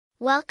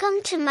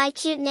Welcome to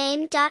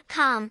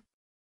mycutename.com.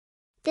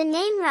 The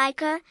name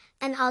Riker,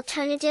 an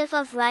alternative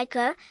of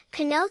Riker,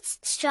 connotes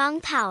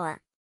strong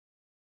power.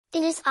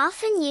 It is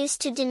often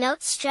used to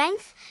denote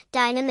strength,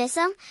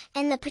 dynamism,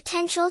 and the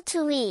potential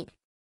to lead.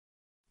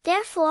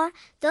 Therefore,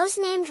 those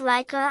named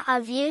Riker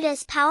are viewed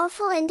as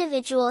powerful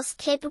individuals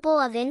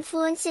capable of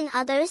influencing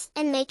others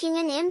and making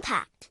an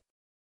impact.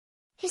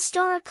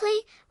 Historically,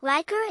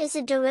 Riker is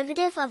a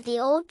derivative of the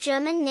Old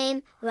German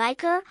name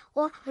Riker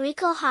or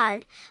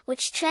Rickelhard,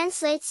 which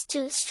translates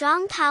to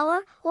strong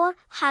power or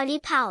hardy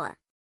power.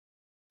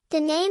 The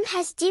name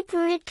has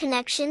deep-rooted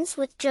connections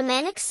with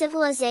Germanic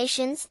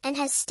civilizations and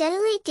has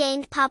steadily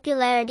gained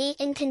popularity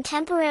in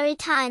contemporary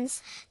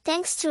times,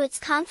 thanks to its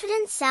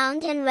confident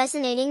sound and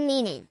resonating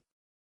meaning.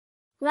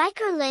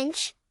 Riker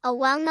Lynch, a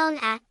well-known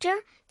actor,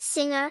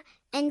 singer,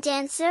 and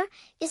dancer,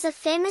 is a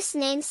famous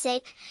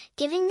namesake,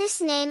 giving this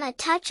name a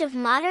touch of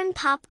modern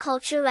pop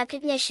culture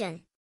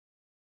recognition.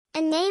 A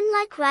name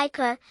like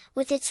Riker,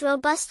 with its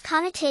robust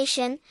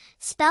connotation,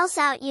 spells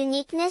out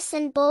uniqueness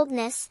and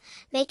boldness,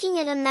 making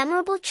it a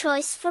memorable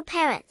choice for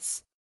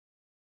parents.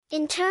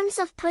 In terms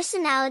of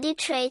personality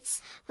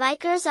traits,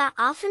 Rikers are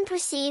often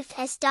perceived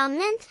as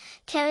dominant,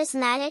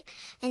 charismatic,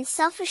 and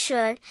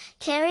self-assured,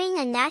 carrying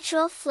a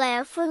natural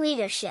flair for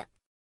leadership.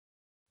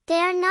 They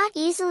are not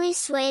easily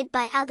swayed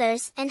by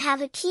others and have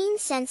a keen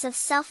sense of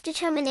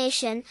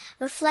self-determination,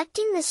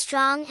 reflecting the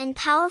strong and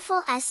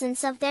powerful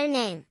essence of their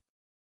name.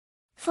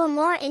 For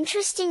more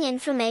interesting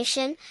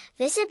information,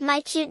 visit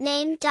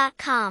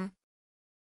mycutename.com.